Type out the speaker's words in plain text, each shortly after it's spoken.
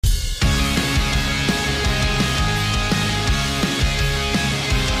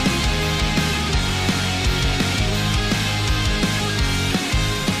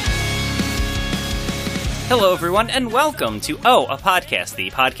Hello, everyone, and welcome to a Podcast, the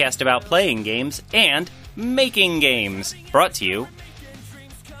podcast about playing games and making games, brought to you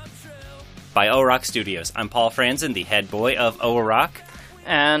by OROC Studios. I'm Paul Franzen, the head boy of OROC.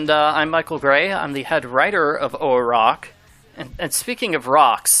 And I'm Michael Gray. I'm the head writer of OROC. And speaking of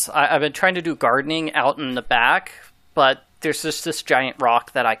rocks, I've been trying to do gardening out in the back, but there's just this giant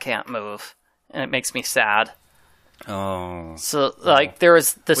rock that I can't move, and it makes me sad. Oh. So, there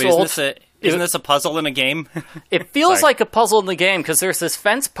was this Isn't this a puzzle in a game? It feels like a puzzle in the game, because there's this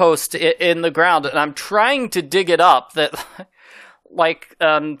fence post in the ground, and I'm trying to dig it up that...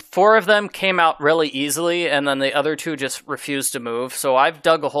 four of them came out really easily, and then the other two just refused to move. So I've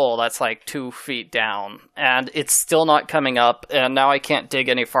dug a hole that's 2 feet down, and it's still not coming up, and now I can't dig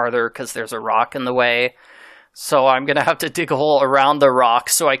any farther because there's a rock in the way. So I'm going to have to dig a hole around the rock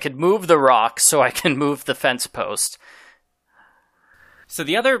so I could move the rock so I can move the fence post. So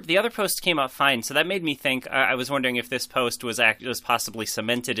the other post came out fine, so that made me think, I was wondering if this post was possibly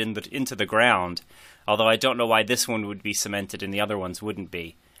cemented into the ground, although I don't know why this one would be cemented and the other ones wouldn't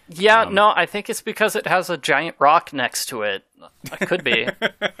be. Yeah, no, I think it's because it has a giant rock next to it. It could be.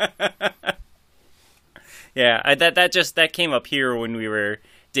 Yeah, that came up here when we were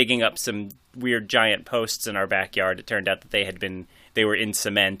digging up some weird giant posts in our backyard. It turned out that they were in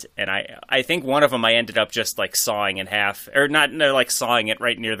cement, and I think one of them I ended up just sawing in half, or sawing it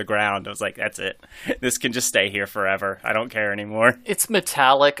right near the ground. I was like, that's it. This can just stay here forever. I don't care anymore. It's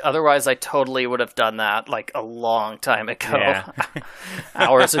metallic. Otherwise, I totally would have done that a long time ago. Yeah.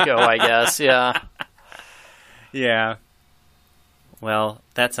 Hours ago, I guess. Yeah. Yeah. Well,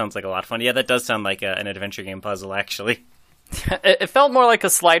 that sounds like a lot of fun. Yeah, that does sound like an adventure game puzzle, actually. It felt more like a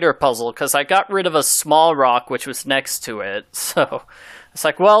slider puzzle, because I got rid of a small rock which was next to it, so it's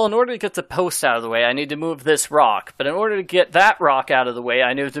in order to get the post out of the way, I need to move this rock, but in order to get that rock out of the way,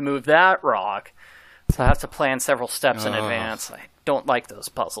 I need to move that rock, so I have to plan several steps in advance. I don't like those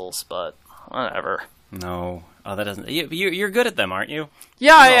puzzles, but whatever. No. Oh, that doesn't... You're good at them, aren't you?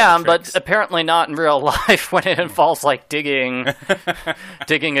 Yeah, I am, but apparently not in real life when it involves, digging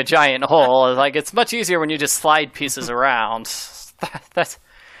a giant hole. It's much easier when you just slide pieces around.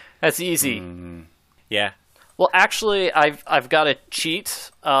 That's easy. Yeah. Well, actually, I've got a cheat.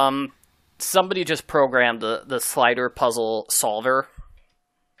 Somebody just programmed the slider puzzle solver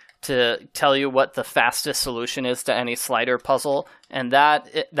to tell you what the fastest solution is to any slider puzzle, and that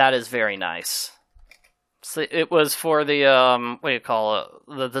is very nice. So it was for the,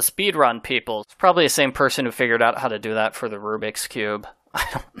 the speedrun people. It's probably the same person who figured out how to do that for the Rubik's Cube.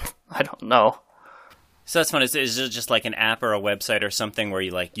 I don't know. So that's fun. Is it just an app or a website or something where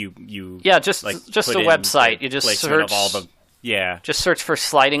you Yeah, just a website. You just search just search for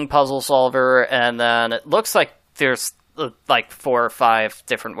sliding puzzle solver, and then it looks like there's 4 or 5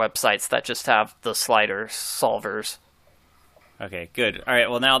 different websites that just have the slider solvers. Okay, good. All right,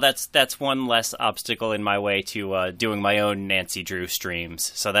 well, now that's one less obstacle in my way to doing my own Nancy Drew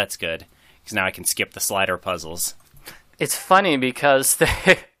streams, so that's good, because now I can skip the slider puzzles. It's funny, because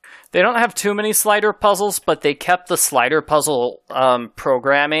they don't have too many slider puzzles, but they kept the slider puzzle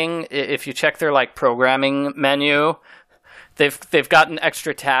programming. If you check their, programming menu, they've got an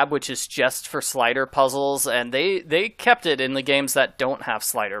extra tab, which is just for slider puzzles, and they kept it in the games that don't have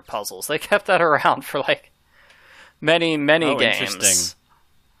slider puzzles. They kept that around for, many games. Interesting.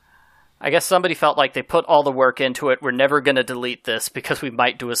 I guess somebody felt like they put all the work into it. We're never going to delete this because we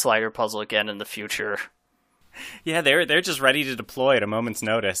might do a slider puzzle again in the future. Yeah, they're just ready to deploy at a moment's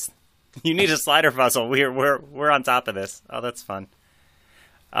notice. You need a slider puzzle. We're on top of this. Oh, that's fun.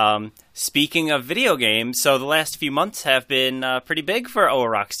 Speaking of video games, so the last few months have been pretty big for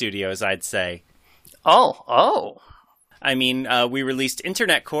OROC Studios, I'd say. Oh. I mean, we released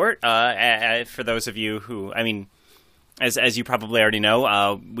Internet Court. For those of you who, As you probably already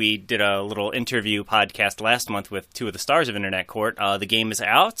know, we did a little interview podcast last month with 2 of the stars of Internet Court. The game is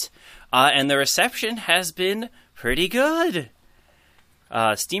out, and the reception has been pretty good.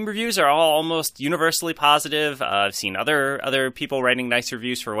 Steam reviews are all almost universally positive. I've seen other people writing nice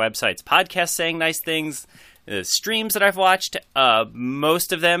reviews for websites, podcasts saying nice things. The streams that I've watched,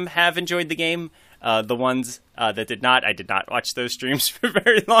 most of them have enjoyed the game. The ones that did not, I did not watch those streams for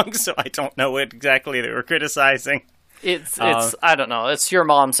very long, so I don't know what exactly they were criticizing. It's I don't know. It's your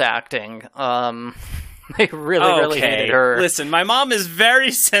mom's acting. They really hated her. Listen, my mom is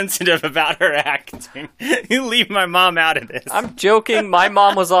very sensitive about her acting. You leave my mom out of this. I'm joking. My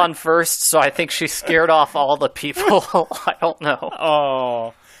mom was on first, so I think she scared off all the people. I don't know.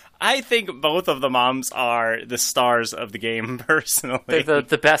 Oh, I think both of the moms are the stars of the game, personally. They're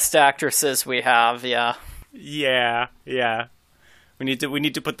the best actresses we have, yeah. Yeah. We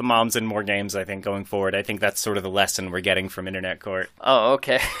need to put the moms in more games, I think, going forward. I think that's sort of the lesson we're getting from Internet Court. Oh,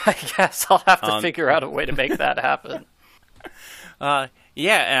 okay. I guess I'll have to figure out a way to make that happen.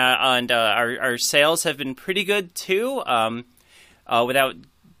 And our sales have been pretty good, too. Without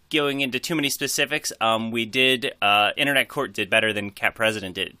going into too many specifics, Internet Court did better than Cat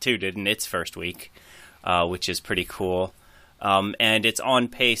President did in its first week, which is pretty cool. And it's on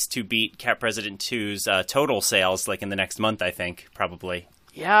pace to beat Cat President 2's total sales, like in the next month, I think, probably.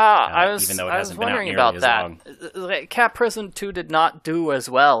 Yeah, I was wondering about that. Cat President 2 did not do as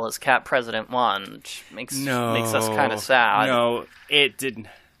well as Cat President 1, which makes us kind of sad. No, it didn't.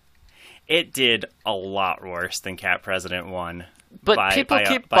 It did a lot worse than Cat President 1. But people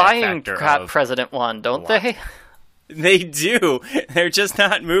keep buying Cat President 1, don't they? They do. They're just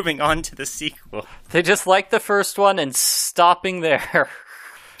not moving on to the sequel. They just like the first one and stopping there.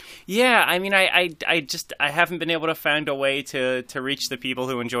 Yeah, I mean, I haven't been able to find a way to reach the people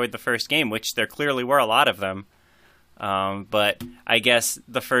who enjoyed the first game, which there clearly were a lot of them. But I guess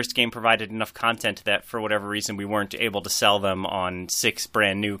the first game provided enough content that, for whatever reason, we weren't able to sell them on 6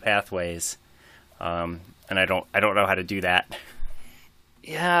 brand new pathways. And I don't know how to do that.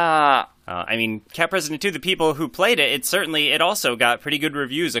 Yeah. I mean, Cat President 2, the people who played it, it also got pretty good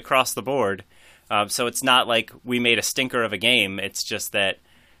reviews across the board. So it's not like we made a stinker of a game. It's just that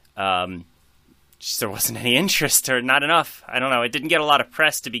just there wasn't any interest or not enough. I don't know. It didn't get a lot of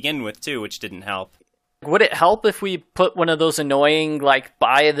press to begin with, too, which didn't help. Would it help if we put one of those annoying,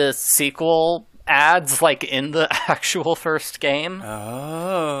 buy the sequel ads, in the actual first game?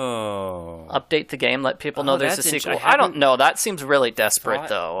 Oh. Update the game, let people know there's a sequel. I don't know. That seems really desperate,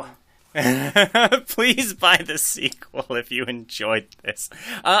 though. Please buy the sequel if you enjoyed this.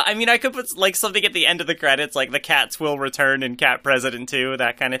 I mean, I could put something at the end of the credits, like the cats will return in Cat President 2,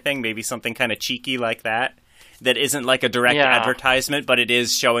 that kind of thing. Maybe something kind of cheeky like that. That isn't like a direct advertisement, but it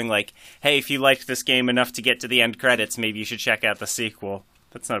is showing hey, if you liked this game enough to get to the end credits, maybe you should check out the sequel.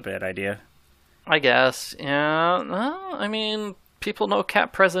 That's not a bad idea. I guess, yeah. Well, I mean, people know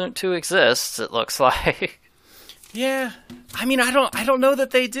Cat President 2 exists, it looks like. Yeah. I mean, I don't know that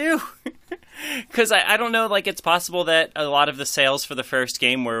they do. Because I don't know, it's possible that a lot of the sales for the first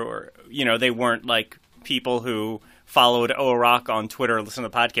game were they weren't, people who followed ORock on Twitter or listened to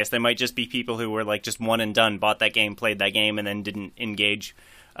the podcast. They might just be people who were, just one and done, bought that game, played that game, and then didn't engage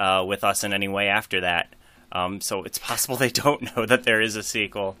with us in any way after that. So it's possible they don't know that there is a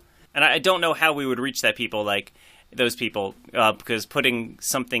sequel. And I don't know how we would reach those people, because putting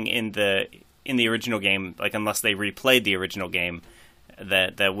something in the original game, unless they replayed the original game,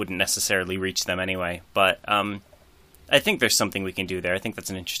 that wouldn't necessarily reach them anyway. But I think there's something we can do there. I think that's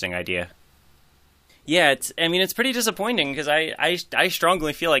an interesting idea. Yeah, it's pretty disappointing, because I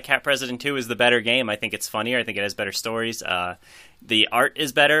strongly feel like Cat President 2 is the better game. I think it's funnier. I think it has better stories. The art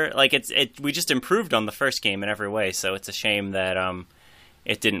is better. We just improved on the first game in every way, so it's a shame that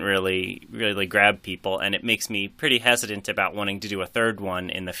it didn't really grab people, and it makes me pretty hesitant about wanting to do a third one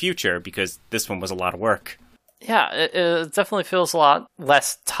in the future, because this one was a lot of work. Yeah, it definitely feels a lot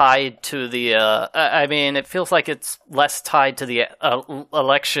less tied to the... it feels like it's less tied to the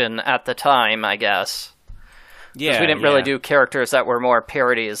election at the time, I guess. Yeah, we didn't really do characters that were more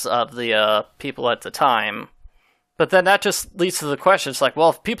parodies of the people at the time. But then that just leads to the question. It's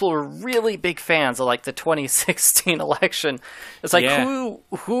if people were really big fans of the 2016 election, it's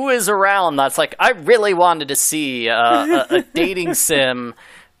who is around that's I really wanted to see a dating sim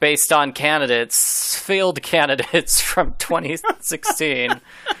based on failed candidates from 2016.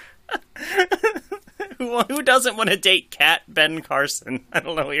 Who doesn't want to date Cat Ben Carson? I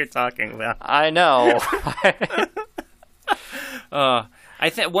don't know what you're talking about. I know. I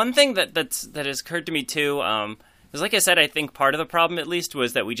think one thing that has occurred to me too, is like I said, I think part of the problem at least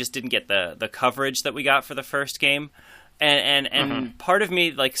was that we just didn't get the coverage that we got for the first game. And part of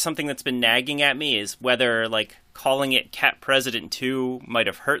me, something that's been nagging at me is whether, calling it Cat President 2 might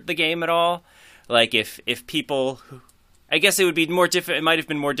have hurt the game at all. If people... I guess it would be more it might have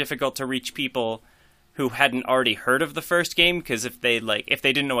been more difficult to reach people who hadn't already heard of the first game, because if they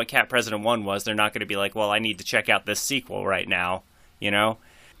didn't know what Cat President 1 was, they're not going to be well, I need to check out this sequel right now,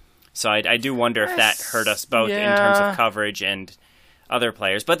 So I do wonder if that hurt us both in terms of coverage and other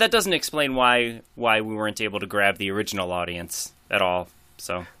players. But that doesn't explain why we weren't able to grab the original audience at all.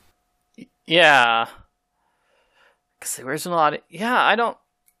 So yeah, because the original audience. Yeah, I don't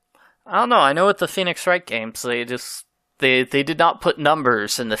know. I know with the Phoenix Wright games, they did not put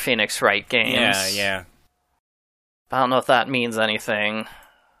numbers in the Phoenix Wright games. Yeah. I don't know if that means anything.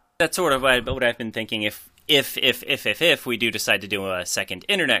 That's sort of what I've been thinking. if we do decide to do a second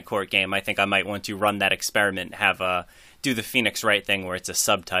Internet Court game, I think I might want to run that experiment, do the Phoenix Wright thing where it's a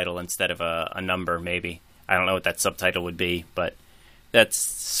subtitle instead of a number, maybe. I don't know what that subtitle would be, but that's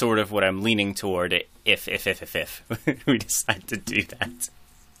sort of what I'm leaning toward if we decide to do that.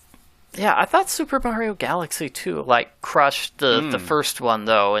 Yeah, I thought Super Mario Galaxy 2 like crushed the first one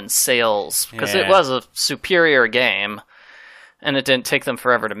though in sales because it was a superior game, and it didn't take them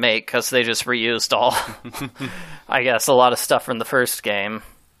forever to make because they just reused all, I guess, a lot of stuff from the first game.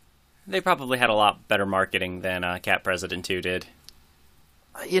 They probably had a lot better marketing than Cat President 2 did.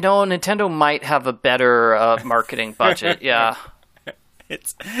 You know, Nintendo might have a better marketing budget. Yeah,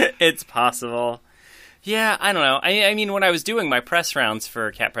 it's possible. Yeah, I don't know. I mean, when I was doing my press rounds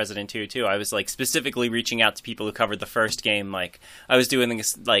for Cat President 2, too, I was, like, specifically reaching out to people who covered the first game. Like, I was doing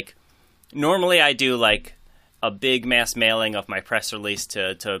this, like, normally I do, like, a big mass mailing of my press release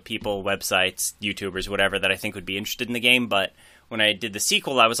to people, websites, YouTubers, whatever, that I think would be interested in the game. But when I did the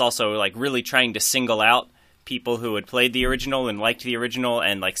sequel, I was also, like, really trying to single out people who had played the original and liked the original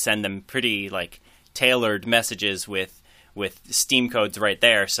and, like, send them pretty, like, tailored messages with Steam codes right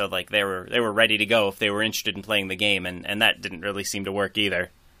there, so like they were ready to go if they were interested in playing the game, and that didn't really seem to work either.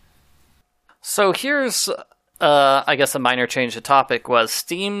 So here's, I guess, a minor change of topic was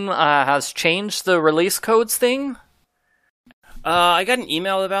Steam has changed the release codes thing. I got an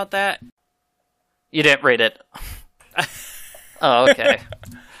email about that. You didn't read it. Oh, okay.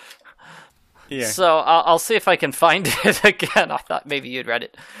 Yeah. So I'll see if I can find it again. I thought maybe you'd read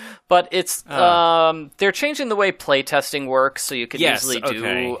it. But it's they're changing the way playtesting works, so you can easily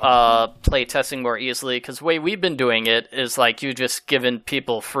do playtesting more easily. Because the way we've been doing it is like you just giving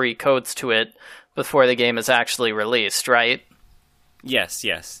people free codes to it before the game is actually released, right? Yes.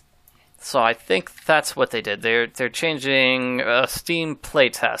 So I think that's what they did. They're changing Steam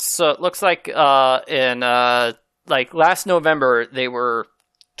playtest. So it looks like in like last November they were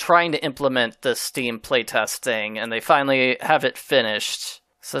trying to implement the Steam playtest thing, and they finally have it finished.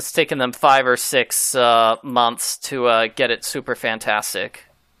 So it's taken them 5 or 6 months to get it super fantastic.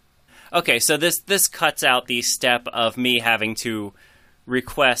 Okay, so this cuts out the step of me having to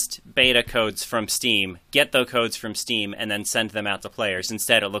request beta codes from Steam, get the codes from Steam, and then send them out to players.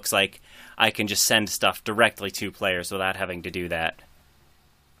 Instead, it looks like I can just send stuff directly to players without having to do that.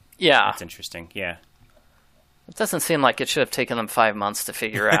 Yeah. That's interesting, yeah. It doesn't seem like it should have taken them 5 months to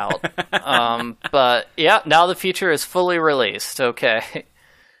figure out. But yeah, now the feature is fully released. Okay.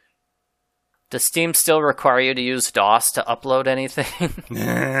 Does Steam still require you to use DOS to upload anything?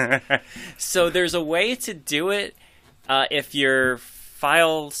 So there's a way to do it if your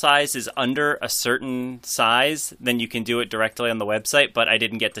file size is under a certain size, then you can do it directly on the website, but I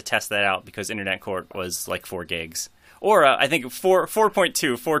didn't get to test that out because Internet Court was like 4 gigs. Or I think 4.2,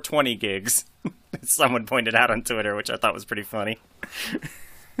 420 gigs. Someone pointed out on Twitter, which I thought was pretty funny.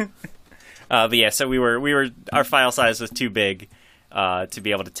 But yeah, so our file size was too big to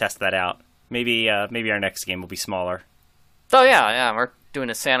be able to test that out. Maybe our next game will be smaller. Oh yeah, we're doing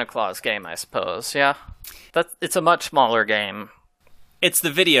a Santa Claus game, I suppose. Yeah, it's a much smaller game. It's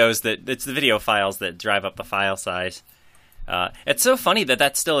the video files that drive up the file size. It's so funny that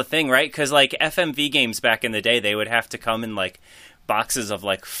that's still a thing, right? Because like FMV games back in the day, they would have to come in like boxes of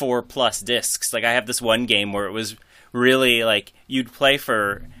like 4+ discs. Like I have this one game where it was really like you'd play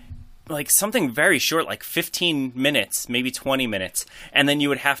for like something very short, like 15 minutes, maybe 20 minutes, and then you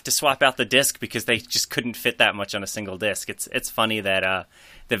would have to swap out the disc because they just couldn't fit that much on a single disc. It's funny that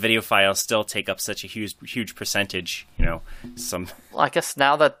the video files still take up such a huge percentage. You know, Well, I guess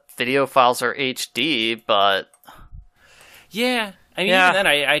now that video files are HD, but yeah, I mean, even then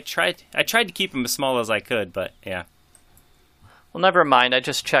I tried to keep them as small as I could, but yeah. Well, never mind. I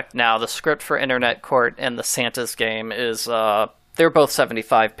just checked now. The script for Internet Court and the Santa's game is they're both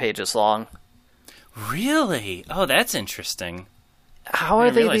 75 pages long. Really? Oh, that's interesting. How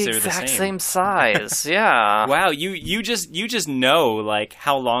are they the exact same size? Yeah. Wow, you just know like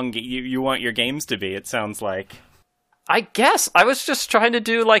how long you want your games to be. It sounds like. I guess I was just trying to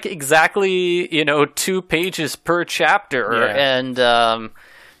do like exactly 2 pages per chapter, and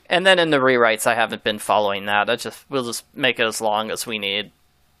then in the rewrites I haven't been following that. We'll just make it as long as we need.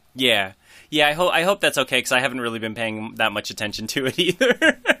 Yeah. I hope that's okay because I haven't really been paying that much attention to it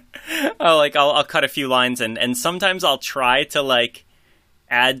either. I'll cut a few lines and sometimes I'll try to like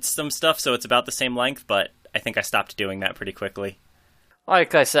add some stuff so it's about the same length, but I think I stopped doing that pretty quickly.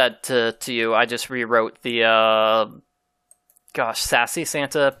 Like I said to you, I just rewrote the Sassy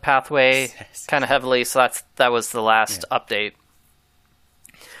Santa pathway kind of heavily, so that was the last update.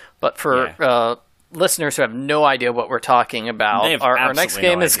 But for listeners who have no idea what we're talking about, our next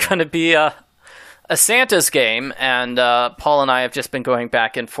game is going to be a a Santa's game, and Paul and I have just been going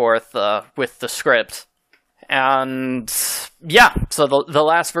back and forth with the script. And yeah, so the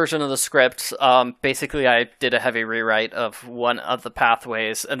last version of the script, basically I did a heavy rewrite of one of the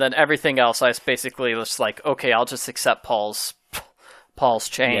pathways, and then everything else I basically was like, okay, I'll just accept Paul's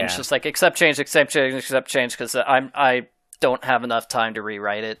change. Just like accept change, because I don't have enough time to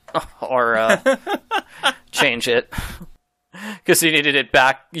rewrite it or change it. Because you needed it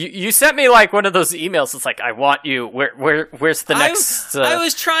back. You sent me like one of those emails. It's like, I want you. Where's the next? I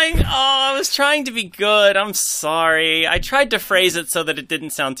was trying to be good. I'm sorry. I tried to phrase it so that it didn't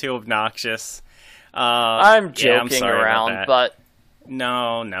sound too obnoxious. I'm joking around, but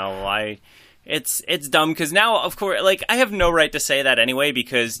no. It's dumb because now, of course, like I have no right to say that anyway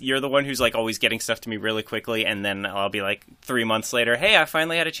because you're the one who's like always getting stuff to me really quickly, and then I'll be like 3 months later, hey, I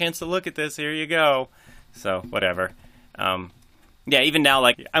finally had a chance to look at this. Here you go. So whatever. Yeah, even now,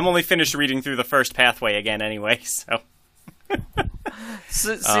 like, I'm only finished reading through the first pathway again anyway, so...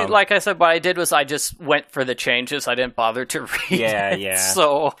 See, like I said, what I did was I just went for the changes. I didn't bother to read it. Yeah.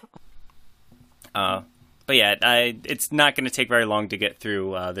 So... but yeah, it's not going to take very long to get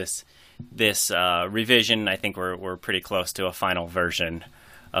through this revision. I think we're pretty close to a final version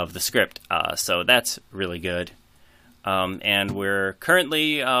of the script, so that's really good. And we're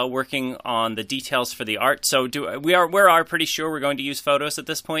currently working on the details for the art. So we are pretty sure we're going to use photos at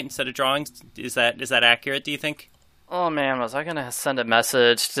this point instead of drawings. Is that accurate? Do you think? Oh man, was I gonna send a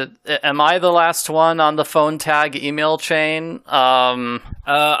message? Am I the last one on the phone tag email chain? Oh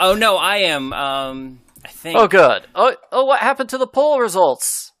no, I am. I think. Oh good. Oh, what happened to the poll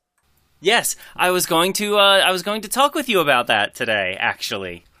results? Yes, I was going to talk with you about that today,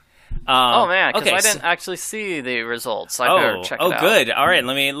 actually. Oh man, because I didn't actually see the results. I better check it out. Oh, good. All right,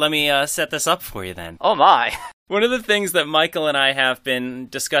 let me set this up for you then. Oh my! One of the things that Michael and I have been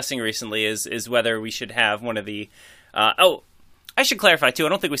discussing recently is whether we should have one of the. I should clarify too. I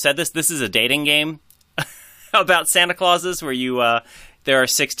don't think we said this. This is a dating game about Santa Clauses, where you there are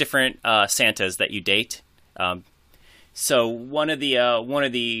 6 different Santas that you date. So one of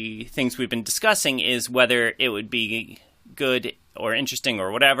the things we've been discussing is whether it would be good or interesting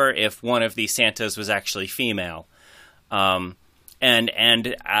or whatever if one of these Santas was actually female. And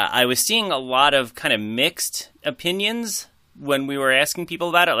I was seeing a lot of kind of mixed opinions when we were asking people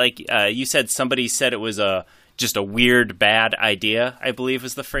about it. Like you said, somebody said it was just a weird, bad idea, I believe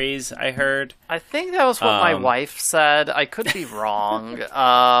was the phrase I heard. I think that was what my wife said. I could be wrong.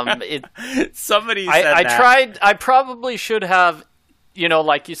 Somebody said that. I probably should have,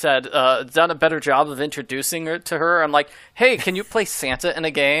 like you said, done a better job of introducing her to her. I'm like, hey, can you play Santa in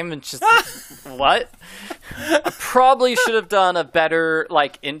a game? And she's what? I probably should have done a better,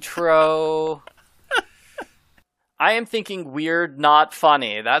 intro. I am thinking weird, not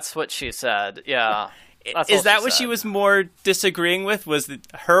funny. That's what she said. Yeah. Is that what she was more disagreeing with? Was it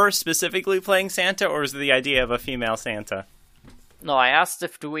her specifically playing Santa, or was it the idea of a female Santa? No, I asked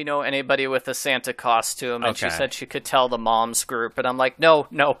do we know anybody with a Santa costume, and she said she could tell the mom's group, and I'm like, no,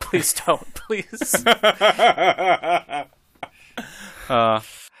 please don't, please. And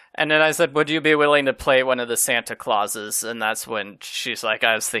then I said, would you be willing to play one of the Santa Clauses? And that's when she's like,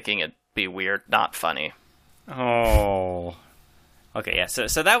 I was thinking it'd be weird, not funny. Oh... Okay, yeah, so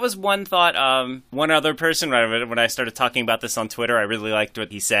that was one thought. One other person, when I started talking about this on Twitter, I really liked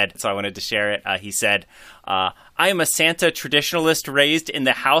what he said, so I wanted to share it. He said, I am a Santa traditionalist raised in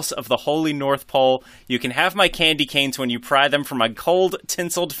the house of the Holy North Pole. You can have my candy canes when you pry them from my cold,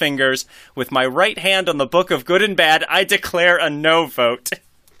 tinseled fingers. With my right hand on the book of good and bad, I declare a no vote.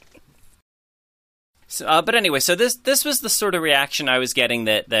 But anyway, so this was the sort of reaction I was getting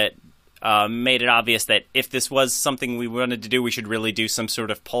that made it obvious that if this was something we wanted to do, we should really do some sort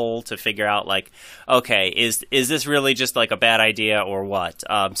of poll to figure out, okay, is this really just a bad idea or what?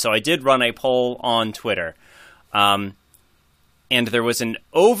 So I did run a poll on Twitter, and there was an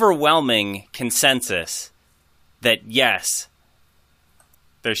overwhelming consensus that yes,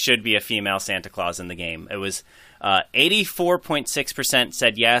 there should be a female Santa Claus in the game. It was 84.6%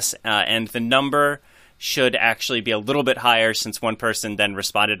 said yes, and the number should actually be a little bit higher since one person then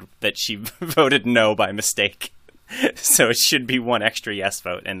responded that she voted no by mistake. So it should be one extra yes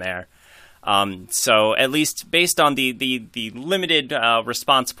vote in there. So at least based on the limited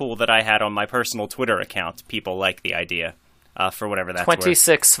response pool that I had on my personal Twitter account, people like the idea for whatever that's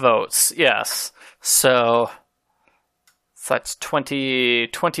 26 votes, yes. So that's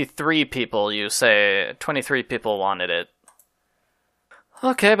 23 people, you say. 23 people wanted it.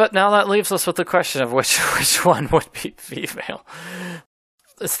 Okay, but now that leaves us with the question of which one would be female.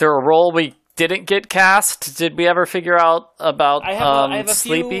 Is there a role we didn't get cast? Did we ever figure out about I have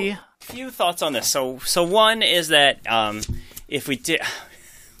Sleepy? few thoughts on this. So one is that if we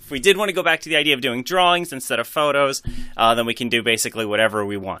did want to go back to the idea of doing drawings instead of photos, then we can do basically whatever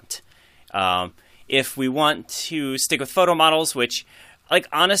we want. If we want to stick with photo models, which, like,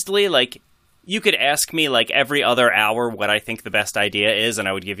 honestly, like, you could ask me, like, every other hour what I think the best idea is, and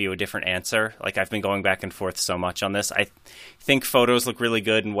I would give you a different answer. Like, I've been going back and forth so much on this. I think photos look really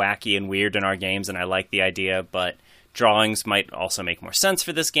good and wacky and weird in our games, and I like the idea, but drawings might also make more sense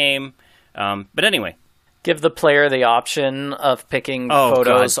for this game. But anyway. Give the player the option of picking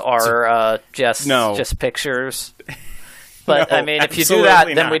photos or just pictures. But, No, I mean, if you do that,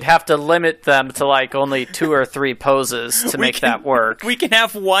 absolutely then not. we'd have to limit them to, like, only 2 or 3 poses to make that work. We can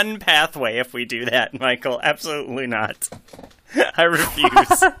have one pathway if we do that, Michael. Absolutely not. I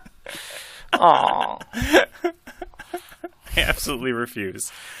refuse. Aww. I absolutely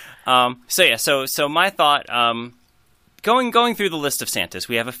refuse. So my thought, going through the list of Santas,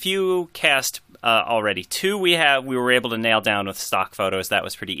 we have a few cast already. 2 we were able to nail down with stock photos. That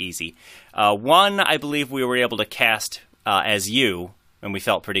was pretty easy. 1, I believe we were able to cast as you, and we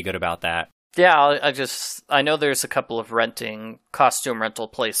felt pretty good about that. Yeah, I know there's a couple of costume rental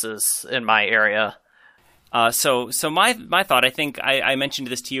places in my area. So my thought, I think I mentioned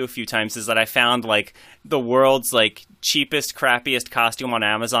this to you a few times, is that I found, like, the world's, like, cheapest, crappiest costume on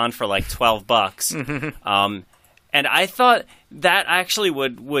Amazon for, like, $12. And I thought that actually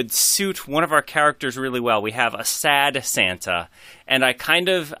would suit one of our characters really well. We have a sad Santa, and I kind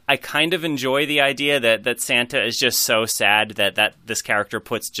of enjoy the idea that Santa is just so sad that this character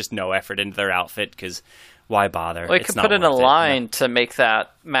puts just no effort into their outfit, because why bother? Well, you could put in a line to make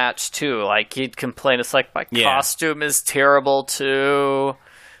that match, too. Like, he'd complain, it's like, my costume is terrible, too.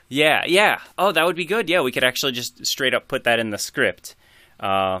 Yeah. Oh, that would be good. Yeah, we could actually just straight up put that in the script.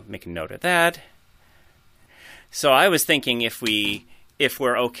 Make a note of that. So I was thinking if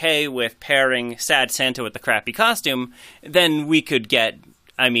we're okay with pairing sad Santa with the crappy costume, then we could get,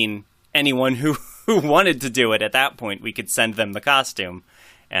 I mean, anyone who wanted to do it at that point, we could send them the costume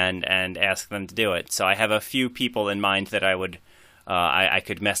and ask them to do it. So I have a few people in mind that I would I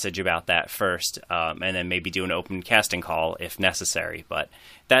could message about that first, and then maybe do an open casting call if necessary. But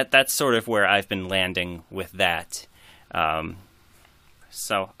that's sort of where I've been landing with that.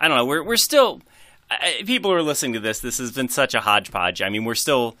 So I don't know. We're still. People who are listening to this has been such a hodgepodge. I mean, we're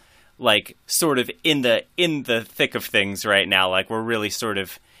still, like, sort of in the thick of things right now. Like, we're really sort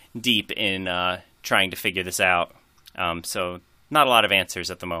of deep in trying to figure this out. So not a lot of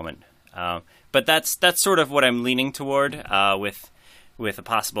answers at the moment. But that's sort of what I'm leaning toward with a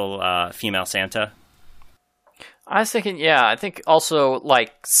possible female Santa. I was thinking, I think also,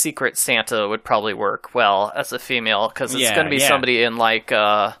 like, Secret Santa would probably work well as a female, because it's going to be somebody in, like,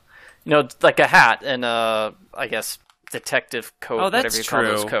 like a hat and I guess, detective coat, whatever you call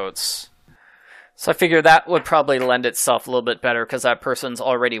those coats. So I figure that would probably lend itself a little bit better, because that person's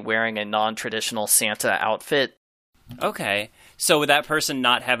already wearing a non-traditional Santa outfit. Okay. So would that person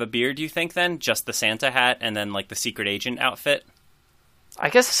not have a beard, do you think, then? Just the Santa hat and then, like, the secret agent outfit? I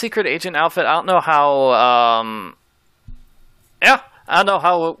guess the secret agent outfit, I don't know how, I don't know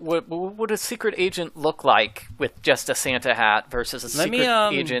how would a secret agent look like with just a Santa hat versus a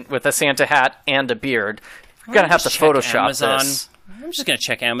secret agent with a Santa hat and a beard. We're going to have to Photoshop this. I'm just going to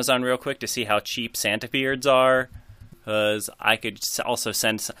check Amazon real quick to see how cheap Santa beards are. Because I could also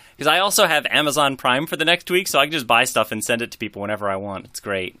because I also have Amazon Prime for the next week, so I can just buy stuff and send it to people whenever I want. It's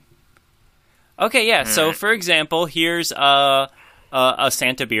great. Okay, yeah. So, for example, here's a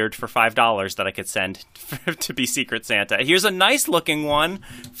Santa beard for $5 that I could send to be Secret Santa. Here's a nice looking one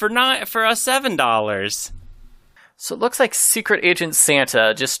for $7. So it looks like Secret Agent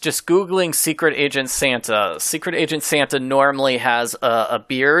Santa. Just Googling Secret Agent Santa. Secret Agent Santa normally has a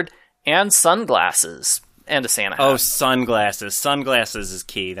beard and sunglasses and a Santa hat. Oh, sunglasses. Sunglasses is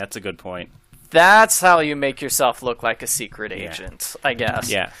key. That's a good point. That's how you make yourself look like a secret agent, I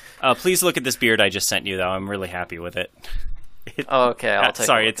guess. Yeah. Please look at this beard I just sent you, though. I'm really happy with it. Okay, I'll take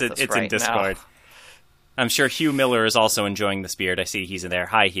a look at this it's right in Discord. now. I'm sure Hugh Miller is also enjoying this beard. I see he's in there.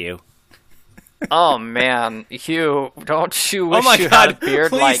 Hi, Hugh. Oh, man. Hugh, don't you wish you had a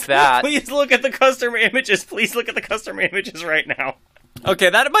beard like that? Please look at the customer images. Please look at the customer images right now. Okay,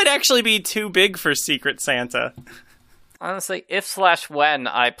 that might actually be too big for Secret Santa. Honestly, if/when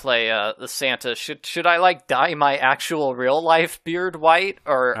I play the Santa, should I, like, dye my actual real-life beard white,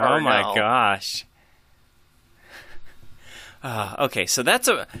 or Oh, my no? gosh. Okay, so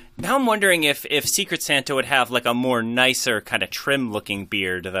now I'm wondering if Secret Santa would have, like, a more nicer, kind of trim-looking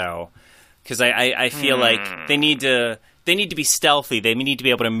beard, though. Because I feel like they need to be stealthy. They need to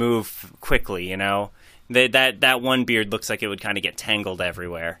be able to move quickly, you know? That one beard looks like it would kind of get tangled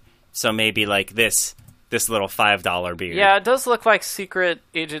everywhere. So maybe like this little $5 beard. Yeah, it does look like Secret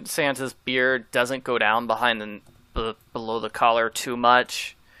Agent Santa's beard doesn't go down behind below the collar too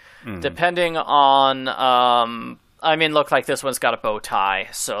much. Depending on, look like this one's got a bow tie,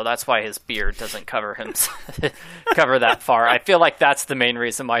 so that's why his beard doesn't cover him cover that far. I feel like that's the main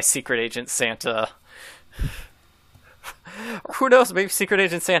reason why Secret Agent Santa. Who knows? Maybe Secret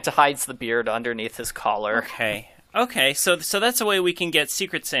Agent Santa hides the beard underneath his collar. Okay. So that's a way we can get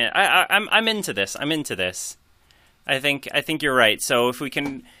Secret Santa. I'm into this. I think you're right. So if we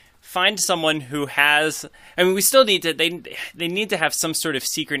can find someone who has, we still need to. They need to have some sort of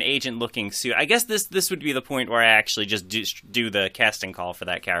secret agent looking suit. I guess this would be the point where I actually just do the casting call for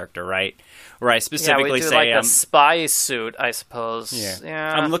that character, right? Where I specifically we do say, like a spy suit, I suppose.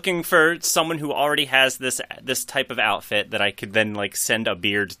 Yeah. I'm looking for someone who already has this type of outfit that I could then like send a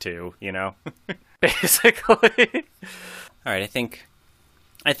beard to, you know. Basically. All right, I think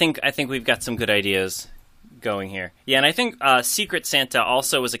we've got some good ideas going here. Yeah, and I think Secret Santa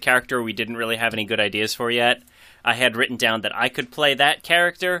also was a character we didn't really have any good ideas for yet. I had written down that I could play that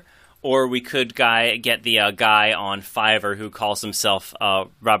character, or we could get the guy on Fiverr who calls himself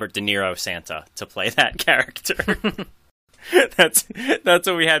Robert De Niro Santa to play that character. That's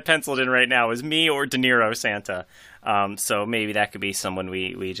what we had penciled in right now, is me or De Niro Santa. So maybe that could be someone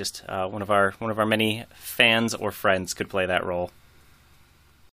we just one of our many fans or friends could play that role.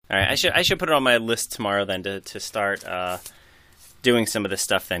 All right, I should put it on my list tomorrow then to start doing some of this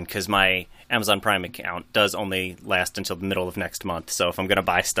stuff then, because my Amazon Prime account does only last until the middle of next month. So if I'm gonna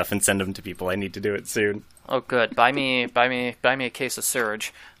buy stuff and send them to people, I need to do it soon. Oh, good. Buy me a case of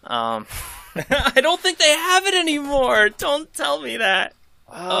Surge. I don't think they have it anymore. Don't tell me that.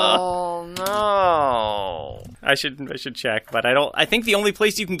 Oh no! I should check, but I don't. I think the only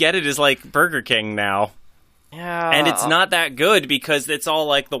place you can get it is like Burger King now. Yeah, and it's not that good because it's all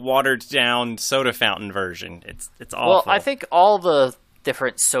like the watered down soda fountain version. It's awful. Well, I think all the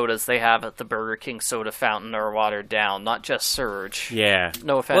different sodas they have at the Burger King soda fountain are watered down, not just Surge. Yeah.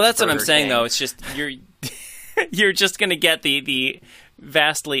 No offense. Well, that's Burger what I'm saying King. though. It's just you're just gonna get the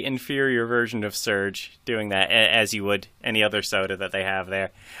vastly inferior version of Surge doing that, as you would any other soda that they have there.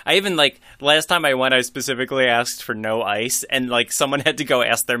 I even, like, last time I went, I specifically asked for no ice, and, like, someone had to go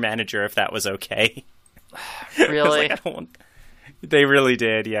ask their manager if that was okay. Really? I don't want... They really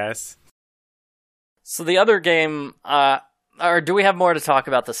did, yes. So the other game, or do we have more to talk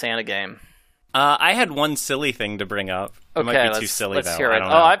about the Santa game? I had one silly thing to bring up. It might be too silly, let's though. hear it. I don't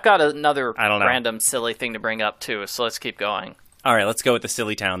know. I've got another I don't know. random silly thing to bring up, too, so let's keep going. All right, let's go with the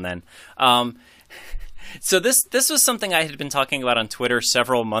silly town then. So this was something I had been talking about on Twitter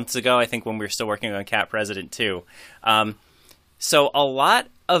several months ago, I think when we were still working on Cat President 2. So a lot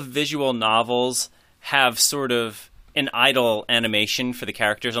of visual novels have sort of an idle animation for the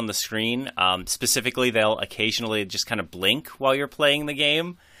characters on the screen. Specifically, they'll occasionally just kind of blink while you're playing the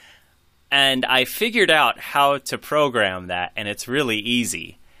game. And I figured out how to program that, and it's really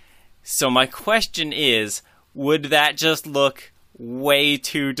easy. So my question is, would that just look way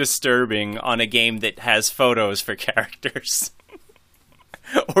too disturbing on a game that has photos for characters?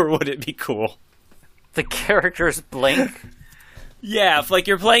 Or would it be cool? The characters blink? Yeah, if like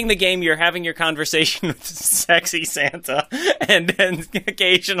you're playing the game, you're having your conversation with sexy Santa, and then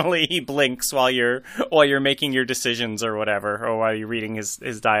occasionally he blinks while you're making your decisions or whatever, or while you're reading his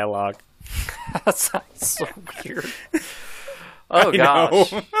dialogue. That sounds so weird. Oh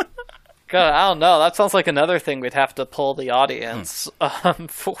gosh. God, I don't know. That sounds like another thing we'd have to pull the audience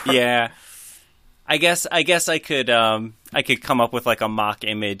for. Yeah, I guess I could come up with like a mock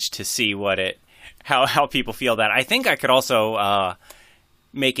image to see how people feel that. I think I could also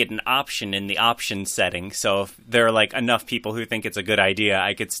make it an option in the option setting. So if there are like enough people who think it's a good idea,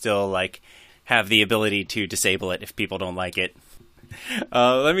 I could still like have the ability to disable it if people don't like it.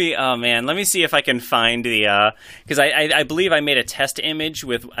 Let me see if I can find the, because I believe I made a test image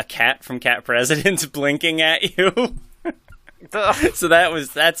with a cat from Cat President blinking at you. So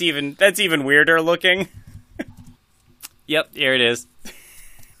that's even weirder looking. Yep, here it is.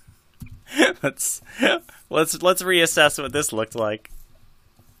 Let's reassess what this looked like.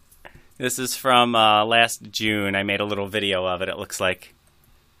 This is from last June. I made a little video of it. It looks like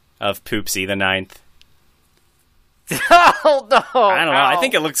of Poopsie the 9th. Oh no! I don't know. I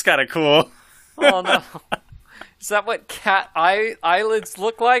think it looks kind of cool. Oh no! Is that what cat eyelids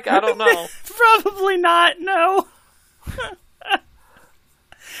look like? I don't know. Probably not. No.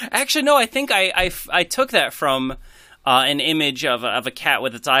 Actually, no. I think I took that from an image of a cat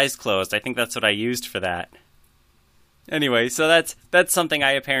with its eyes closed. I think that's what I used for that. Anyway, so that's something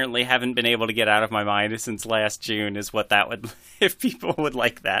I apparently haven't been able to get out of my mind since last June, is what that would, if people would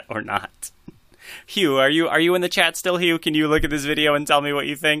like that or not. Hugh, are you in the chat still, Hugh? Can you look at this video and tell me what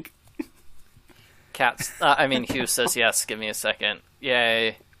you think? Hugh says yes. Give me a second.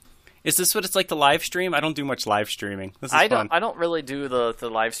 Yay. Is this what it's like to live stream? I don't do much live streaming. This is fun. I don't really do the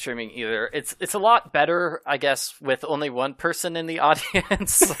live streaming either. It's a lot better, I guess, with only one person in the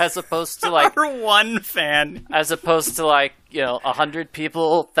audience as opposed to like or one fan. As opposed to like 100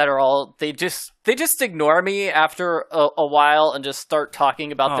 people that are all they just ignore me after a while and just start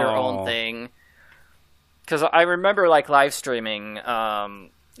talking about their own thing. Because I remember like live streaming.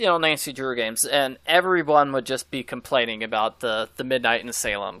 Nancy Drew games, and everyone would just be complaining about the Midnight in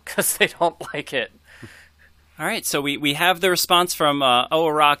Salem because they don't like it. All right, so we have the response from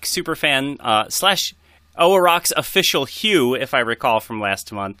Owarock superfan / Owarock's official Hugh, if I recall from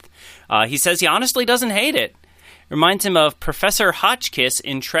last month. He says he honestly doesn't hate it. Reminds him of Professor Hotchkiss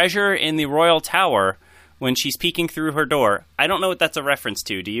in Treasure in the Royal Tower when she's peeking through her door. I don't know what that's a reference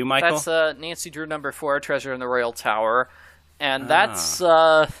to. Do you, Michael? That's Nancy Drew number 4, Treasure in the Royal Tower. And that's,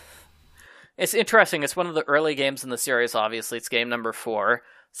 it's interesting. It's one of the early games in the series, obviously. It's game number 4.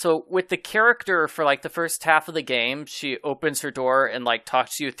 So with the character for, like, the first half of the game, she opens her door and, like,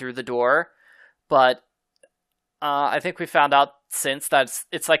 talks to you through the door. But I think we found out since that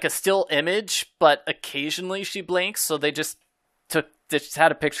it's like a still image, but occasionally she blinks. So they just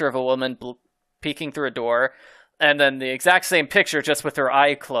had a picture of a woman peeking through a door. And then the exact same picture, just with her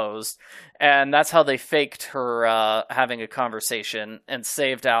eye closed. And that's how they faked her having a conversation and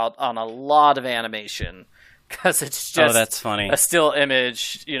saved out on a lot of animation. Because it's just that's funny. A still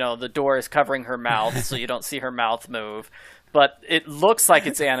image. The door is covering her mouth, so you don't see her mouth move. But it looks like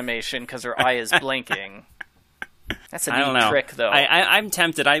it's animation because her eye is blinking. That's a neat trick, though. I'm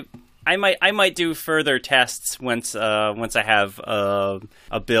tempted. I might do further tests once I have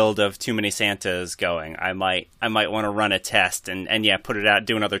a build of Too Many Santas going. I might want to run a test and put it out,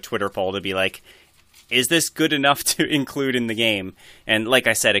 do another Twitter poll to be like, is this good enough to include in the game? And like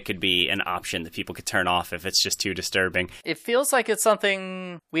I said, it could be an option that people could turn off if it's just too disturbing. It feels like it's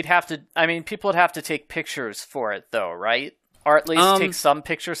something people would have to take pictures for it though, right? Or at least take some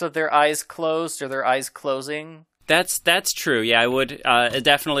pictures of their eyes closed or their eyes closing. That's true. Yeah, I would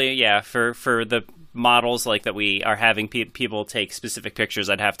definitely. Yeah, for the models like that we are having people take specific pictures,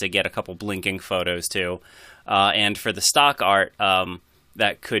 I'd have to get a couple blinking photos too. And for the stock art,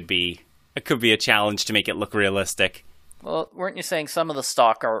 that could be a challenge to make it look realistic. Well, weren't you saying some of the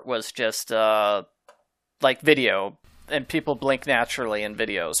stock art was just like video, and people blink naturally in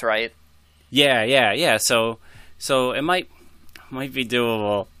videos, right? Yeah. So it might be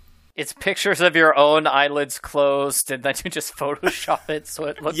doable. It's pictures of your own eyelids closed, and then you just Photoshop it so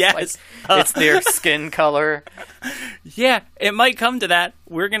it looks like it's their skin color. Yeah, it might come to that.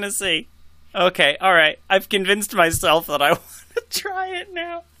 We're going to see. Okay, all right. I've convinced myself that I want to try it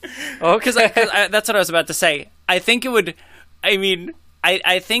now. Oh, because that's what I was about to say. I think it would...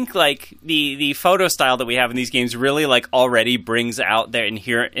 I think like the photo style that we have in these games really like already brings out their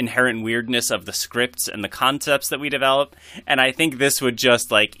inherent weirdness of the scripts and the concepts that we develop, and I think this would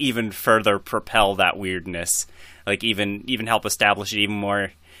just like even further propel that weirdness, like even help establish it even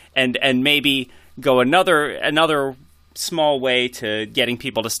more, and maybe go another small way to getting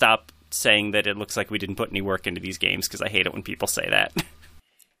people to stop saying that it looks like we didn't put any work into these games, because I hate it when people say that.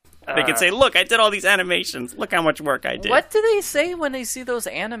 They could say, look, I did all these animations. Look how much work I did. What do they say when they see those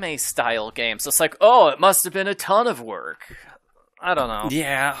anime-style games? It's like, oh, it must have been a ton of work. I don't know.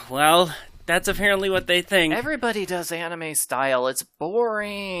 Yeah, well, that's apparently what they think. Everybody does anime-style. It's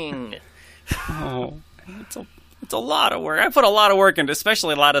boring. Oh, it's a lot of work. I put a lot of work into,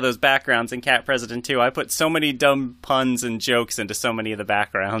 especially a lot of those backgrounds in Cat President 2. I put so many dumb puns and jokes into so many of the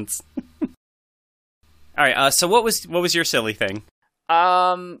backgrounds. All right, so what was your silly thing?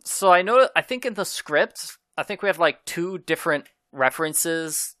 So I think in the script, I think we have like 2 different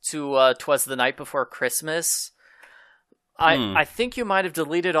references to 'Twas the Night Before Christmas. I think you might have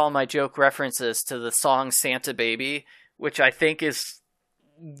deleted all my joke references to the song Santa Baby, which I think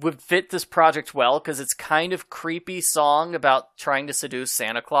would fit this project well, because it's kind of creepy song about trying to seduce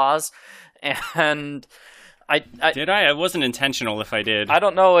Santa Claus. And Did I? It wasn't intentional if I did. I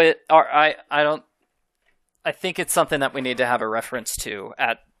don't know it, or I think it's something that we need to have a reference to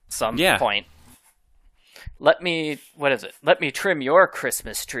at some point. Let me trim your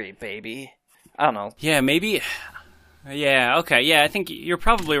Christmas tree, baby. I don't know. Yeah, maybe. Yeah, okay. Yeah, I think you're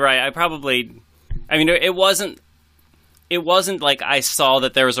probably right. It it wasn't like I saw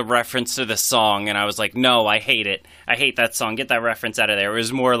that there was a reference to the song and I was like, no, I hate it. I hate that song. Get that reference out of there. It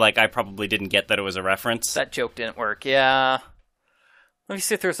was more like I probably didn't get that it was a reference. That joke didn't work. Yeah. Let me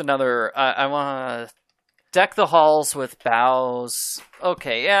see if there's another. I want to deck the halls with boughs.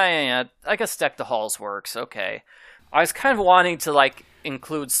 Okay, yeah. I guess deck the halls works. Okay. I was kind of wanting to, like,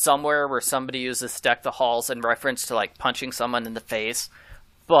 include somewhere where somebody uses deck the halls in reference to, like, punching someone in the face.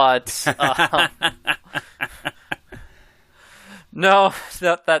 But, no,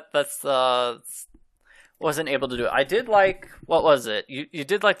 that's wasn't able to do it. I did like, what was it? You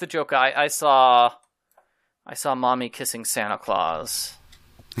did like the joke. I saw mommy kissing Santa Claus.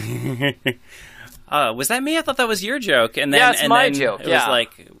 Was that me? I thought that was your joke. And then, yeah, it's my joke. It was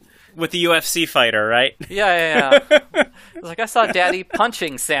like with the UFC fighter, right? Yeah. It was like I saw Daddy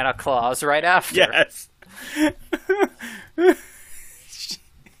punching Santa Claus right after. Yes.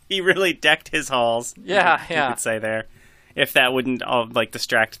 He really decked his halls. Yeah. You could say there. If that wouldn't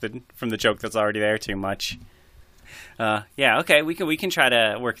distract from the joke that's already there too much. Yeah. Okay. We can try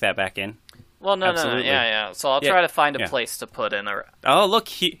to work that back in. Well, no. Yeah. So I'll try to find a place to put in a. Oh, look,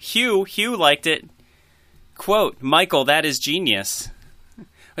 Hugh liked it. Quote, Michael, that is genius.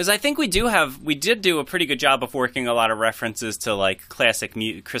 Because I think we did do a pretty good job of working a lot of references to like classic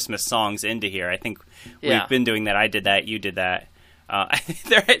Christmas songs into here. I think we've been doing that. I did that. You did that.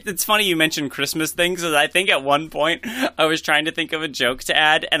 It's funny you mentioned Christmas things, because I think at one point I was trying to think of a joke to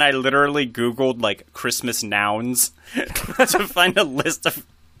add, and I literally Googled like Christmas nouns to find a list of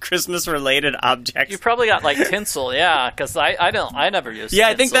Christmas-related objects. You probably got like tinsel, yeah, because I never used tinsel. Yeah,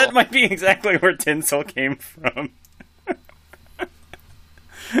 I think that might be exactly where tinsel came from.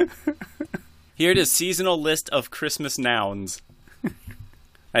 Here it is, seasonal list of Christmas nouns.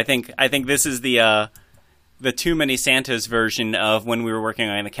 I think this is the Too Many Santas version of when we were working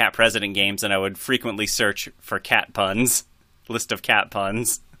on the Cat President games, and I would frequently search for cat puns, list of cat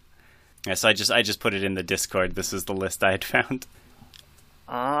puns. Yeah, so I just put it in the Discord. This is the list I had found.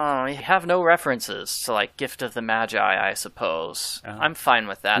 Oh, you have no references to, like, Gift of the Magi, I suppose. I'm fine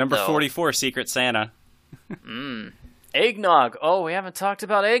with that, Number though. 44, Secret Santa. Eggnog. Oh, we haven't talked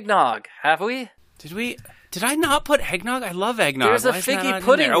about eggnog, have we? Did I not put eggnog? I love eggnog. There's a figgy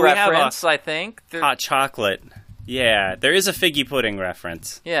pudding reference, I think. Hot chocolate. Yeah, there is a figgy pudding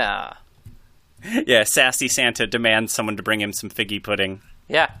reference. Yeah. Yeah, sassy Santa demands someone to bring him some figgy pudding.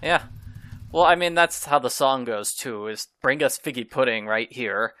 Yeah. Well, I mean, that's how the song goes, too, is bring us figgy pudding right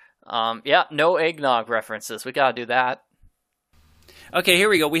here. No eggnog references. We gotta do that. Okay, here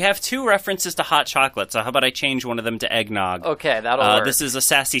we go. We have 2 references to hot chocolate, so how about I change one of them to eggnog? Okay, that'll work. This is a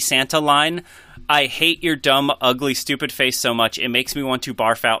sassy Santa line. I hate your dumb, ugly, stupid face so much, it makes me want to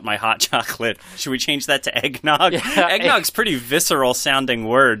barf out my hot chocolate. Should we change that to eggnog? Yeah, Eggnog's pretty visceral-sounding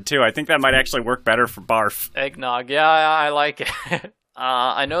word, too. I think that might actually work better for barf. Eggnog, yeah, I like it.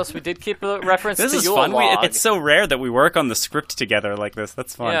 I noticed we did keep a reference to Yule This is fun. log. It's so rare that we work on the script together like this.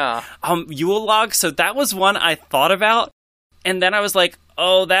 That's fun. Yeah. Yule log, so that was one I thought about, and then I was like,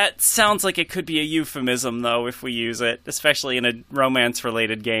 oh, that sounds like it could be a euphemism, though, if we use it, especially in a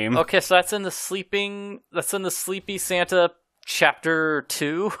romance-related game. Okay, so that's in the Sleepy Santa Chapter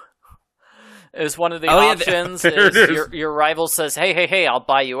 2. Is one of the options. Your rival says, hey, I'll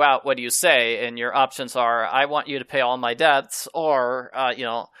buy you out. What do you say? And your options are, I want you to pay all my debts, or,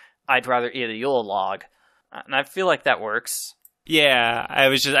 I'd rather eat a Yule log. And I feel like that works. Yeah,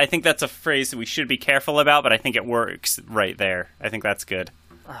 I think that's a phrase that we should be careful about, but I think it works right there. I think that's good.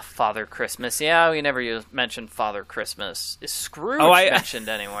 Father Christmas. Yeah, we never mentioned Father Christmas. Is Scrooge mentioned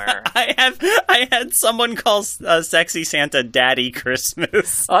anywhere? I had someone call Sexy Santa Daddy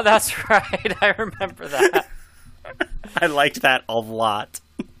Christmas. Oh, that's right. I remember that. I liked that a lot.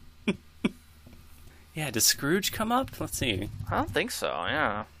 Yeah, does Scrooge come up? Let's see. I don't think so,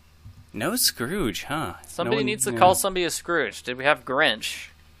 yeah. No Scrooge, huh? Somebody needs to call somebody a Scrooge. Did we have Grinch?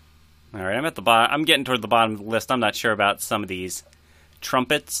 All right, I'm at the bottom. I'm getting toward the bottom of the list. I'm not sure about some of these.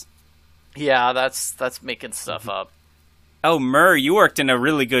 Trumpets. Yeah, that's making stuff up. Oh, Myrrh, you worked in a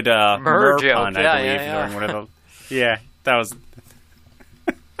really good Myrrh joke. pun, I believe. During one of the... Yeah, that was...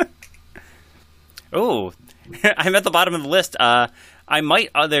 Oh, I'm at the bottom of the list.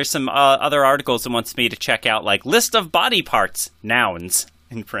 There's some other articles that wants me to check out, like list of body parts, nouns,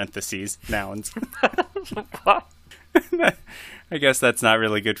 in parentheses, nouns. What? I guess that's not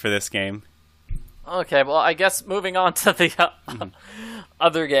really good for this game. Okay, well, I guess moving on to the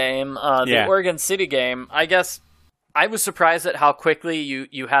other game, the Oregon City game, I guess I was surprised at how quickly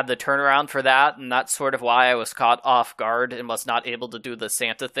you had the turnaround for that, and that's sort of why I was caught off guard and was not able to do the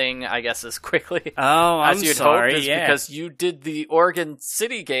Santa thing, I guess, as quickly as you'd hoped, because you did the Oregon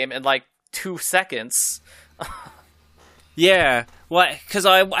City game in like 2 seconds. Yeah, well, because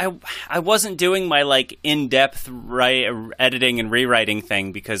I wasn't doing my like in-depth editing and rewriting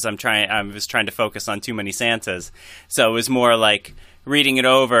thing because I was trying to focus on Too Many Santas, so it was more like reading it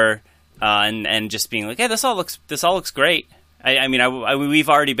over and just being like, hey, this all looks great. I mean, we've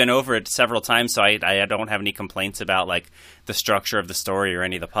already been over it several times, so I don't have any complaints about like the structure of the story or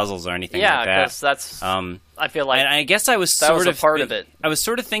any of the puzzles or anything like that. Yeah, because that's I feel like, and I guess I was that was a part of it. I was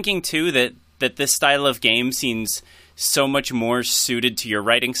sort of thinking too that this style of game seems so much more suited to your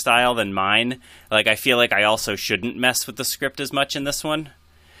writing style than mine. Like, I feel like I also shouldn't mess with the script as much in this one,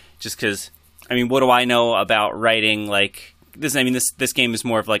 just because. I mean, what do I know about writing like this? I mean, this game is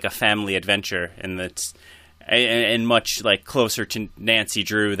more of like a family adventure, and it's and much like closer to Nancy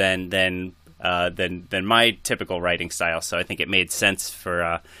Drew than my typical writing style. So I think it made sense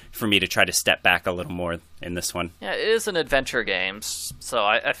for me to try to step back a little more in this one. Yeah, it is an adventure game, so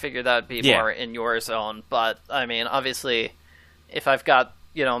I figured that would be more in your zone. But I mean, obviously, if I've got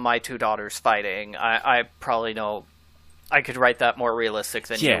my two daughters fighting, I probably know I could write that more realistic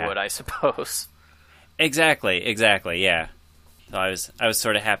than you would, I suppose. Exactly, yeah. So I was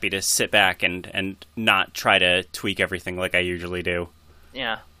sort of happy to sit back and not try to tweak everything like I usually do.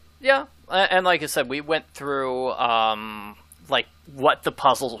 Yeah. And like I said, we went through like what the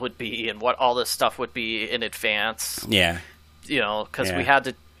puzzles would be and what all this stuff would be in advance. Yeah. Because we had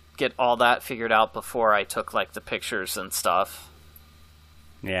to get all that figured out before I took like the pictures and stuff.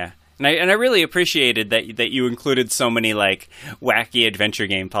 Yeah. And I really appreciated that you included so many like wacky adventure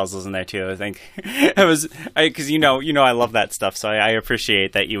game puzzles in there too. I think because I love that stuff, so I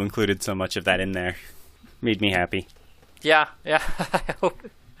appreciate that you included so much of that in there. Made me happy. Yeah. I hope.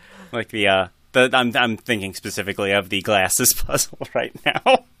 Like I'm thinking specifically of the glasses puzzle right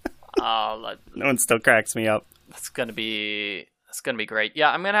now. That one still cracks me up. That's gonna be great.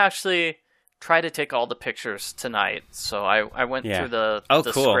 Yeah, I'm gonna actually try to take all the pictures tonight. So I went through the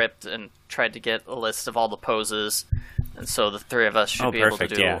cool. script and tried to get a list of all the poses, and so the three of us should be able to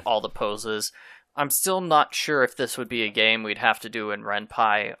do all the poses. I'm still not sure if this would be a game we'd have to do in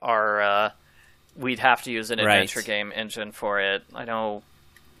Ren'Py, or we'd have to use an adventure game engine for it. I know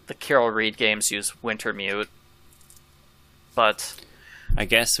the Carol Reed games use Wintermute, but I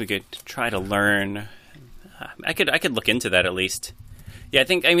guess we could try to learn. I could look into that at least. Yeah,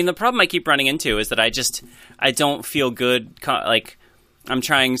 the problem I keep running into is that I don't feel good. Like, I'm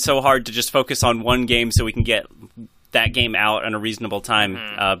trying so hard to just focus on one game so we can get that game out in a reasonable time.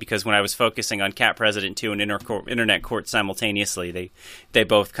 Because when I was focusing on Cat President 2 and Internet Court simultaneously, they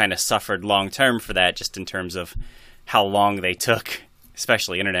both kind of suffered long term for that, just in terms of how long they took,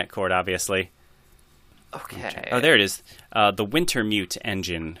 especially Internet Court, obviously. Okay. Oh, there it is. The Wintermute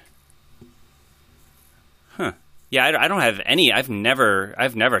engine. Huh. Yeah, I don't have any. I've never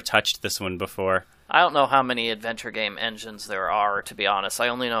touched this one before. I don't know how many adventure game engines there are, to be honest. I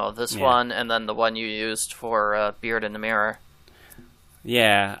only know this one, and then the one you used for Beard in the Mirror.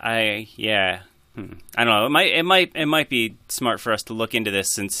 Yeah, I don't know. It might be smart for us to look into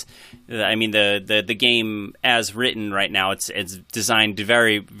this, since the game as written right now, it's designed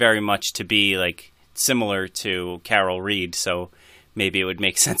very, very much to be like similar to Carol Reed, so maybe it would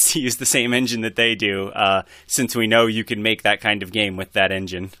make sense to use the same engine that they do, since we know you can make that kind of game with that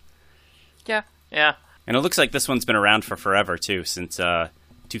engine. Yeah. And it looks like this one's been around for forever, too, since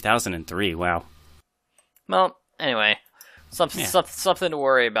 2003. Wow. Well, anyway, something to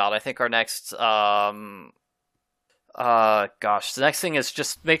worry about. I think our next, the next thing is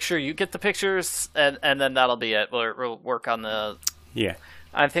just make sure you get the pictures, and then that'll be it. We'll work on the... Yeah.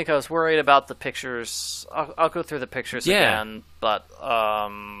 I think I was worried about the pictures. I'll go through the pictures again, but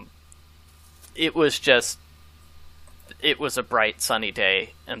it was a bright, sunny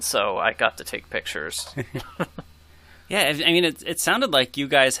day, and so I got to take pictures. Yeah, I mean, it sounded like you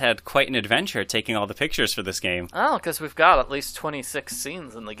guys had quite an adventure taking all the pictures for this game. Oh, because we've got at least 26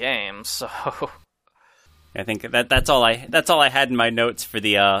 scenes in the game, so... I think that's all I had in my notes for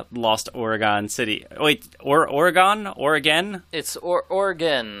the Lost Oregon City. Wait, Oregon? It's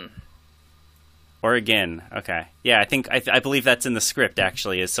Oregon. Oregon. Okay. Yeah, I believe that's in the script,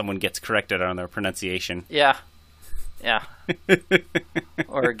 actually, as someone gets corrected on their pronunciation. Yeah.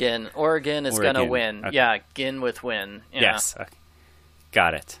 Oregon is gonna win. Okay. Yeah, Gin with win. Yeah. Yes. Okay.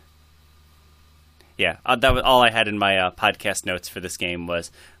 Got it. Yeah, that was all I had in my podcast notes for this game.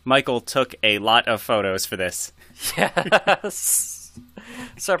 Was Michael took a lot of photos for this. Yes.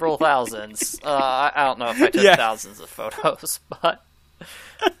 Several thousands. I don't know if I took thousands of photos, but...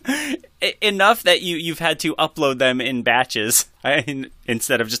 Enough that you've had to upload them in batches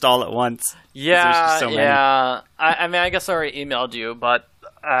instead of just all at once. Yeah, so yeah. I mean, I guess I already emailed you, but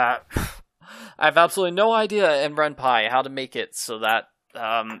I have absolutely no idea in Ren'Py how to make it so that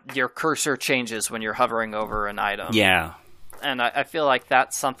your cursor changes when you're hovering over an item. Yeah. And I feel like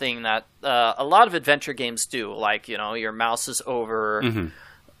that's something that a lot of adventure games do. Like, your mouse is over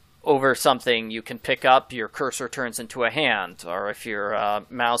something you can pick up, your cursor turns into a hand. Or if your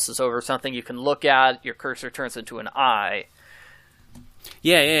mouse is over something you can look at, your cursor turns into an eye.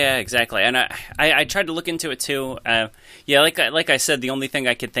 Yeah, exactly. And I tried to look into it too. Like I said, the only thing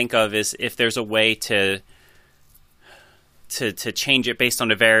I could think of is if there's a way to change it based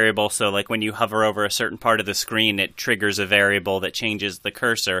on a variable. So like when you hover over a certain part of the screen, it triggers a variable that changes the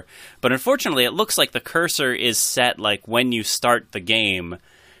cursor. But unfortunately, it looks like the cursor is set like when you start the game,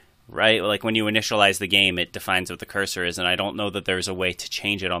 right? Like when you initialize the game, it defines what the cursor is. And I don't know that there's a way to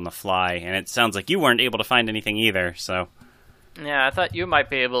change it on the fly. And it sounds like you weren't able to find anything either. So yeah, I thought you might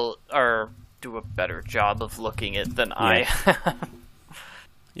be able or do a better job of looking it than I.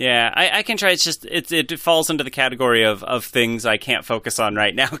 Yeah, I can try. It's just it falls into the category of things I can't focus on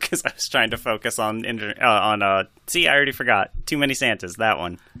right now because I was trying to focus on see, I already forgot. Too Many Santas, that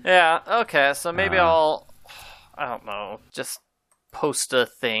one. Yeah, okay, so maybe I don't know, just post a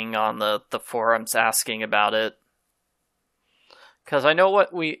thing on the forums asking about it. Because I know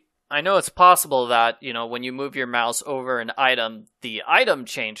it's possible that, when you move your mouse over an item, the item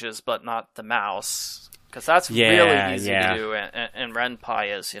changes, but not the mouse. Because that's really easy to do in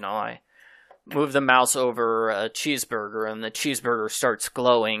Ren'Py is, I move the mouse over a cheeseburger and the cheeseburger starts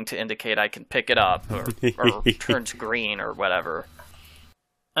glowing to indicate I can pick it up or turns green or whatever.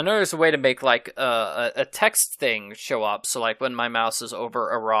 I know there's a way to make like a text thing show up. So like when my mouse is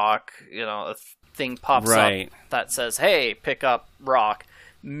over a rock, a thing pops up that says, hey, pick up rock.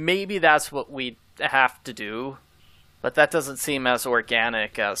 Maybe that's what we have to do. But that doesn't seem as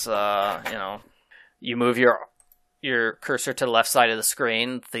organic as, you move your cursor to the left side of the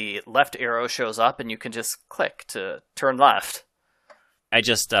screen, the left arrow shows up, and you can just click to turn left. I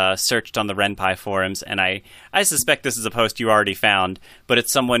just searched on the Ren'Py forums, and I suspect this is a post you already found, but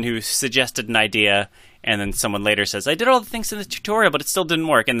it's someone who suggested an idea, and then someone later says, I did all the things in the tutorial, but it still didn't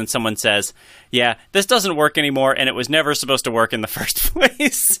work. And then someone says, yeah, this doesn't work anymore, and it was never supposed to work in the first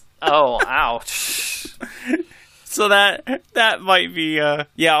place. Oh, ouch. So that might be, a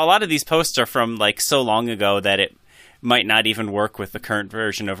lot of these posts are from, like, so long ago that it might not even work with the current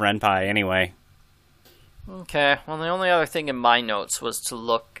version of Ren'Py anyway. Okay, well, the only other thing in my notes was to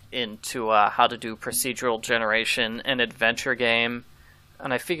look into how to do procedural generation in an adventure game,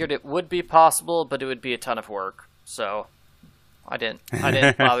 and I figured it would be possible, but it would be a ton of work, so I didn't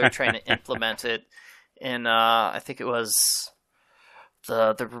bother trying to implement it in, I think it was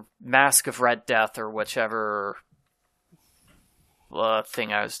the Mask of Red Death or whichever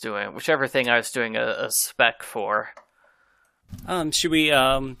thing I was doing a spec for. Should we,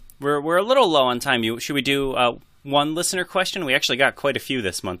 we're a little low on time. Should we do one listener question? We actually got quite a few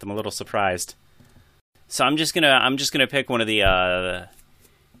this month. I'm a little surprised. So I'm just gonna pick one of the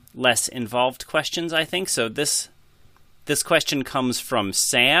less involved questions, I think. So this question comes from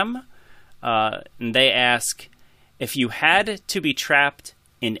Sam, and they ask, if you had to be trapped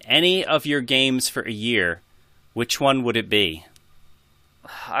in any of your games for a year, which one would it be?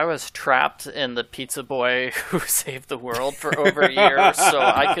 I was trapped in the Pizza Boy Who Saved the World for over a year, so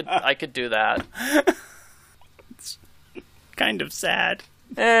I could do that. It's kind of sad.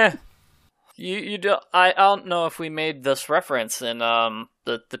 You do. I don't know if we made this reference in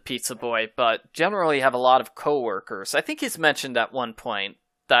the Pizza Boy, but generally have a lot of coworkers. I think he's mentioned at one point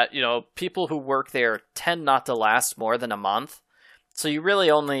that people who work there tend not to last more than a month, so you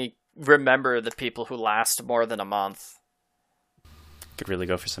really only remember the people who last more than a month. Could really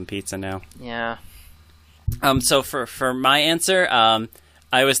go for some pizza now. Yeah. So for my answer,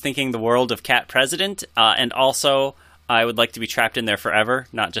 I was thinking the world of Cat President, and also I would like to be trapped in there forever,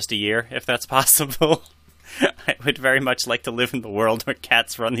 not just a year, if that's possible. I would very much like to live in the world where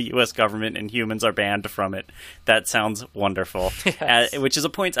cats run the U.S. government and humans are banned from it. That sounds wonderful. Yes. Which is a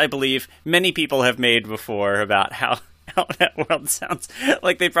point I believe many people have made before about how that world sounds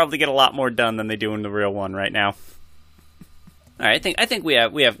like they probably get a lot more done than they do in the real one right now. All right, I think we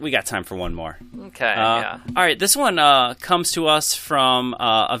got time for one more. Okay. Yeah. All right, this one comes to us from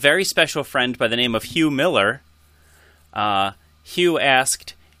a very special friend by the name of Hugh Miller. Hugh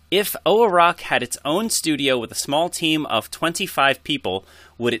asked, if OAROC had its own studio with a small team of 25 people,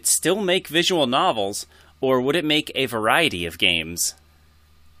 would it still make visual novels, or would it make a variety of games?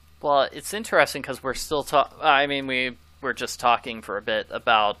 Well, it's interesting because we're still we were just talking for a bit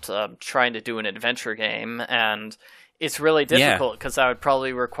about trying to do an adventure game, and it's really difficult because that would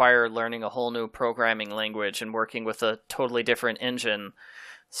probably require learning a whole new programming language and working with a totally different engine.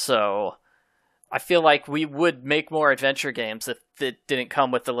 So I feel like we would make more adventure games if it didn't come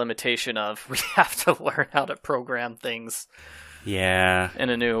with the limitation of we have to learn how to program things in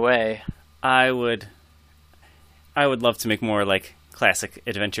a new way. I would love to make more like classic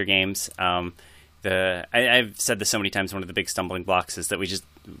adventure games. I've said this so many times. One of the big stumbling blocks is that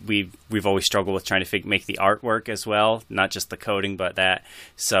we've always struggled with trying to make the artwork as well, not just the coding, but that.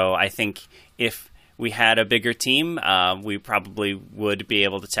 So I think if we had a bigger team, we probably would be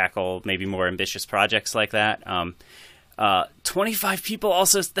able to tackle maybe more ambitious projects like that. 25 people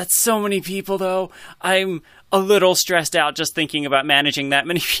also, that's so many people though. I'm a little stressed out just thinking about managing that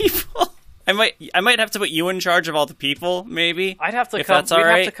many people. I might have to put you in charge of all the people, maybe. I'd have to if come that's all we'd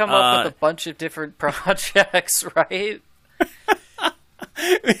right. have to come up with a bunch of different projects, right?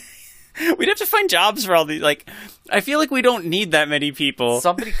 We'd have to find jobs for all these. Like, I feel like we don't need that many people.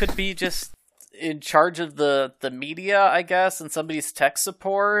 Somebody could be just in charge of the media, I guess, and somebody's tech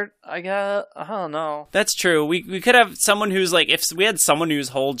support, I guess. I don't know. That's true. We could have someone who's like, if we had someone whose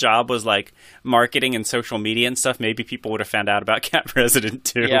whole job was like marketing and social media and stuff, maybe people would have found out about Cat President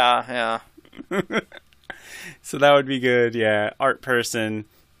too. Yeah. So that would be good. Yeah. Art person.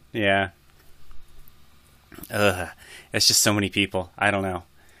 Yeah. It's just so many people. I don't know.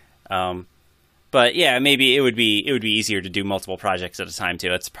 But yeah, maybe it would be easier to do multiple projects at a time too.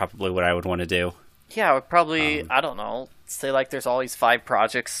 That's probably what I would want to do. Yeah, I would probably, I don't know, say like there's always 5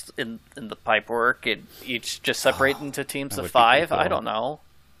 projects in the pipe work, and each just separate into teams of 5. Cool. I don't know.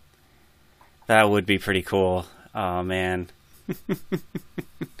 That would be pretty cool. Oh man.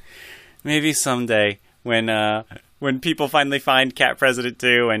 Maybe someday when people finally find Cat President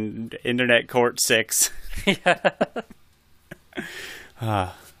 2 and Internet Court 6. Yeah.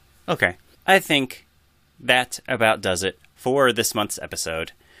 Okay. I think that about does it for this month's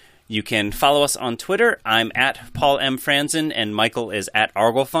episode. You can follow us on Twitter. I'm at Paul M. Franzen, and Michael is at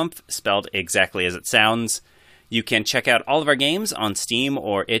Arglefump, spelled exactly as it sounds. You can check out all of our games on Steam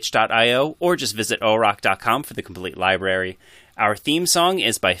or itch.io, or just visit orock.com for the complete library. Our theme song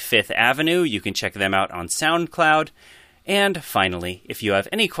is by Fifth Avenue. You can check them out on SoundCloud. And finally, if you have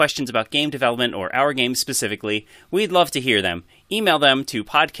any questions about game development or our games specifically, we'd love to hear them. Email them to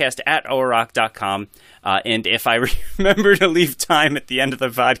podcast@orock.com. And if I remember to leave time at the end of the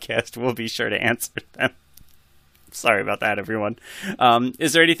podcast, we'll be sure to answer them. Sorry about that, everyone.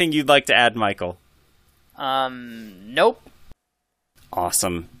 Is there anything you'd like to add, Michael? Nope.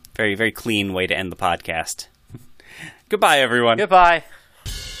 Awesome. Very, very clean way to end the podcast. Goodbye, everyone. Goodbye. A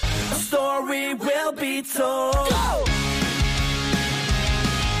story will be told. Go!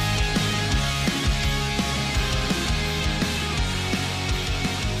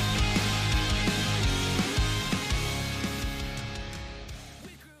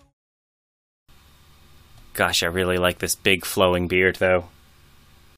 Gosh, I really like this big flowing beard, though.